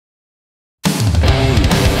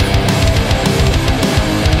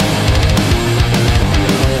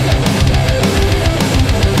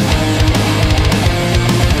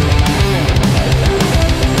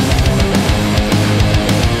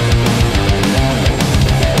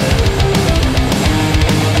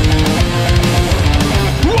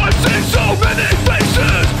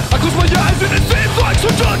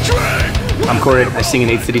Corey. I sing in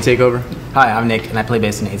 8th City Takeover. Hi, I'm Nick, and I play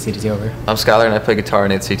bass in 8th City Takeover. I'm Skylar, and I play guitar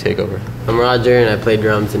in 8th City Takeover. I'm Roger, and I play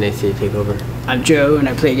drums in 8th City Takeover. I'm Joe, and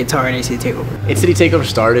I play guitar in 8th City Takeover. 8th City Takeover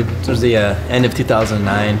started towards the end of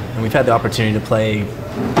 2009, and we've had the opportunity to play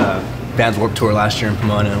Band's Warped Tour last year in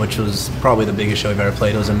Pomona, which was probably the biggest show we've ever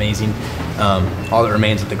played. It was amazing. All That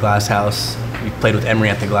Remains at the Glass House. We played with Emery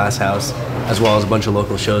at the Glass House, as well as a bunch of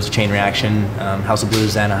local shows, Chain Reaction, House of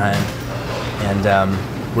Blues, Anaheim, and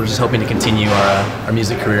we're just hoping to continue our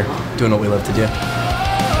music career, doing what we love to do.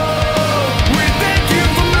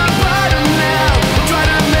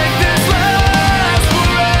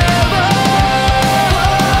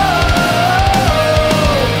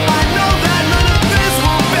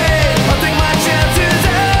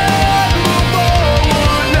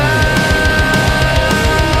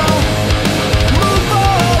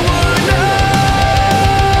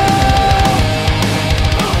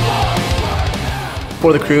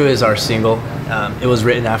 For the Crew is our single. It was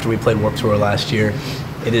written after we played Warped Tour last year.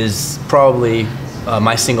 It is probably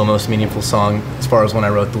my single most meaningful song as far as when I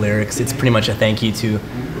wrote the lyrics. It's pretty much a thank you to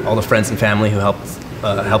all the friends and family who helped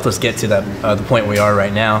us get to the point we are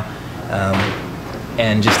right now,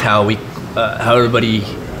 and just how everybody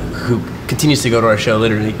who continues to go to our show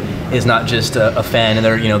literally is not just a fan, and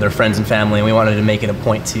they're friends and family, and we wanted to make it a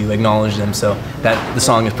point to acknowledge them. So that the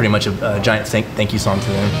song is pretty much a giant thank you song to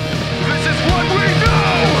them. This is what we know.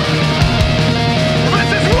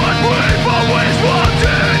 This is what we've always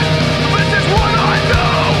wanted. This is what I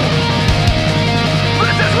know.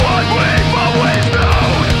 This is what we've always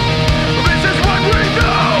known. This is what we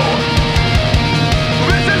know.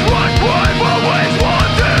 This is what we've always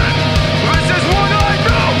wanted. This is what I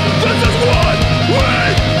know. This is what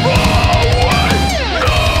we've always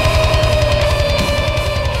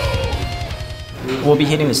known. We'll be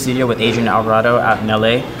hitting the studio with Adrian Alvarado out in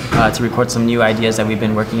LA to record some new ideas that we've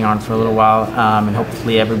been working on for a little while, and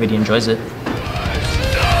hopefully everybody enjoys it.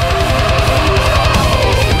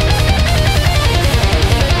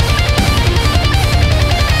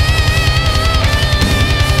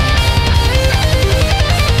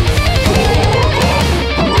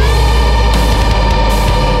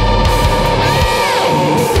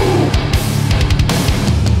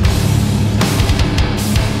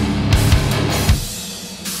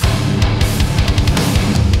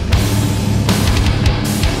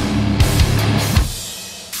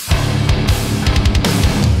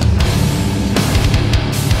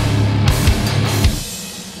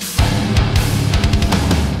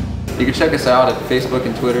 You can check us out at Facebook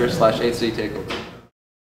and Twitter /8City Takeover.